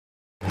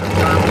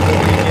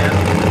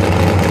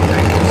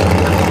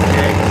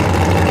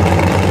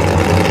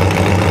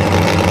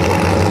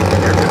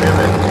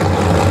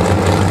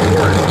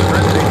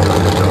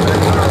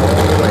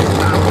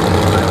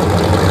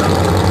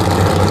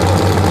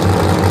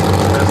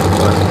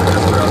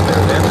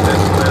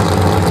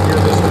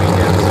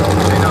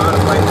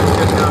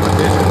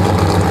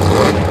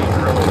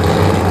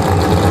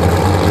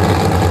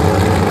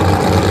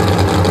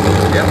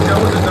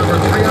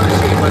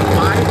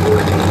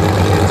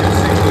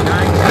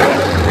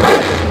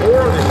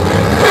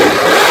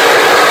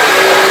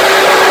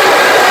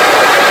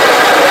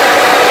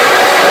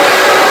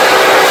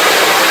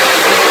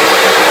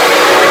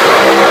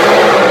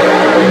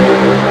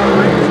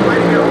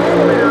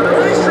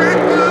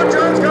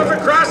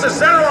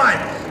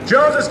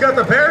Jones has got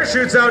the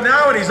parachutes out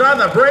now, and he's on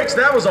the brakes.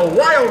 That was a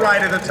wild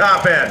ride at the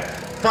top end.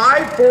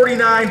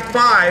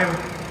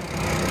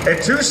 5:49.5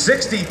 at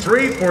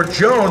 2:63 for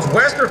Jones.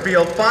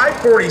 Westerfield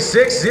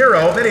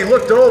 5:46.0. Then he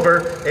looked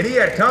over, and he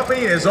had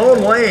company in his own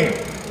lane.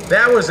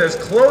 That was as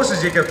close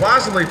as you could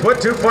possibly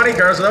put two funny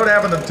cars without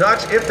having them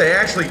touch. If they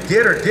actually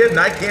did or didn't,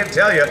 I can't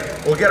tell you.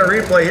 We'll get a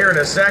replay here in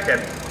a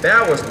second.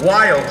 That was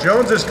wild.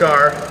 Jones's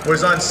car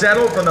was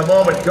unsettled from the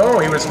moment go.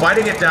 He was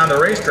fighting it down the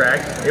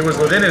racetrack. It was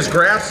within his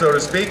grasp, so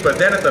to speak, but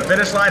then at the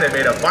finish line, it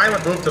made a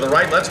violent move to the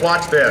right. Let's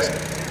watch this.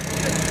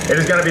 It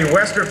is going to be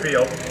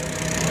Westerfield.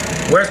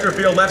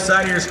 Westerfield left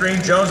side of your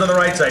screen, Jones on the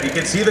right side. You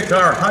can see the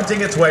car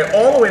hunting its way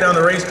all the way down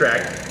the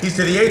racetrack. He's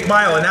to the 8th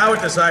mile, and now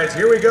it decides,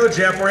 here we go,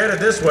 Jeff, we're headed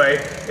this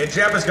way. And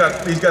Jeff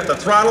he's got the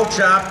throttle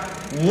chopped.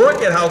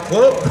 Look at how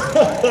close,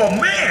 oh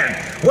man!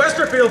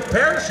 Westerfield's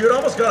parachute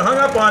almost got hung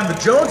up on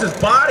Jones's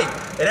body.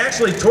 It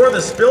actually tore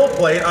the spill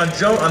plate on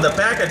the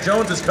back of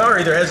Jones's car.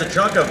 Either has a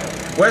chunk of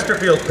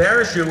Westerfield's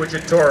parachute, which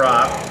it tore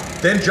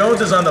off. Then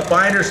Jones is on the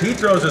binders, he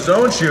throws his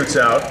own chutes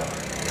out.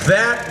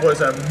 That was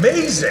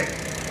amazing.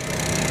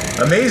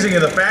 Amazing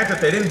in the fact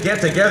that they didn't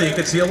get together. You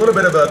can see a little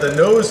bit of the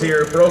nose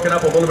here broken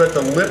up a little bit,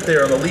 the lip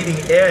there on the leading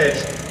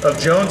edge of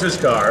Jones's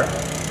car.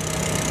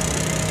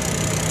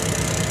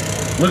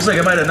 Looks like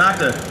it might have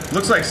knocked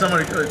looks like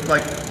somebody,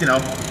 like, you know,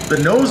 the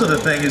nose of the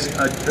thing is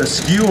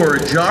askew or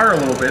ajar a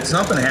little bit.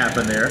 Something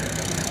happened there.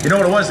 You know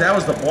what it was? That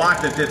was the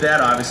block that did that,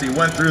 obviously. He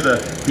went through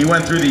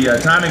the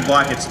timing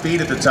block at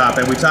speed at the top,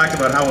 and we talked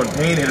about how when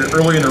Payne hit it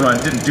early in the run,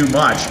 didn't do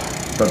much.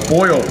 But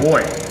boy, oh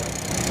boy.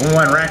 We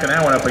went racking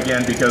that one up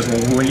again, because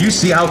when you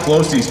see how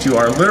close these two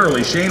are,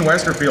 literally Shane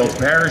Westerfield's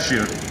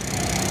parachute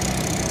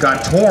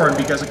got torn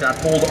because it got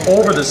pulled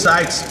over the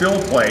side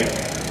spill plate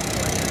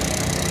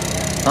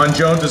on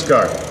Jones's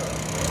car.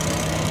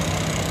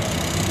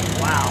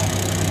 Wow.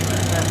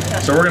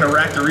 So we're going to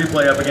rack the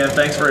replay up again.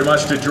 Thanks very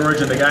much to George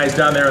and the guys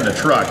down there in the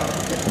truck.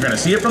 We're going to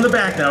see it from the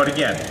back now and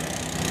again.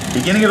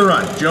 Beginning of the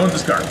run,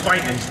 Jones's car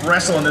fighting, he's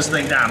wrestling this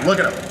thing down. Look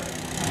at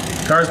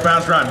him. Car's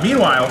bounced around.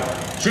 Meanwhile,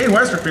 Shane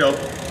Westerfield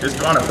is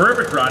on a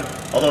perfect run,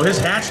 although his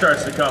hatch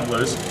starts to come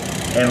loose.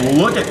 And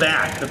look at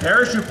that. The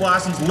parachute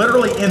blossoms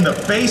literally in the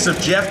face of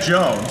Jeff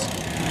Jones.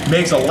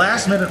 Makes a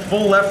last-minute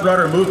full left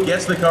rudder move,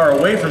 gets the car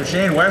away from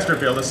Shane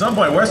Westerfield. At some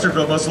point,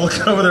 Westerfield must have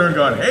looked over there and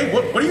gone, hey,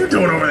 what are you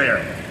doing over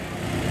there?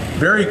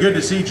 Very good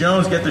to see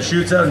Jones get the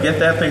chutes out and get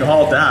that thing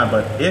hauled down,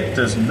 but it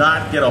does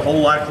not get a whole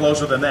lot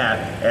closer than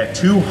that at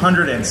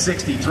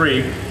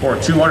 263 or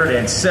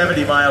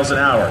 270 miles an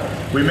hour.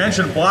 We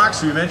mentioned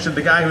blocks. We mentioned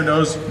the guy who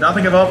knows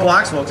nothing about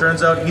blocks. Well, it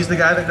turns out he's the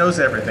guy that knows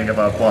everything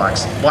about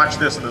blocks. Watch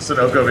this on the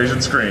Sunoco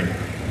Vision screen.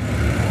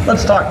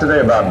 Let's talk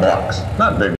today about blocks, not big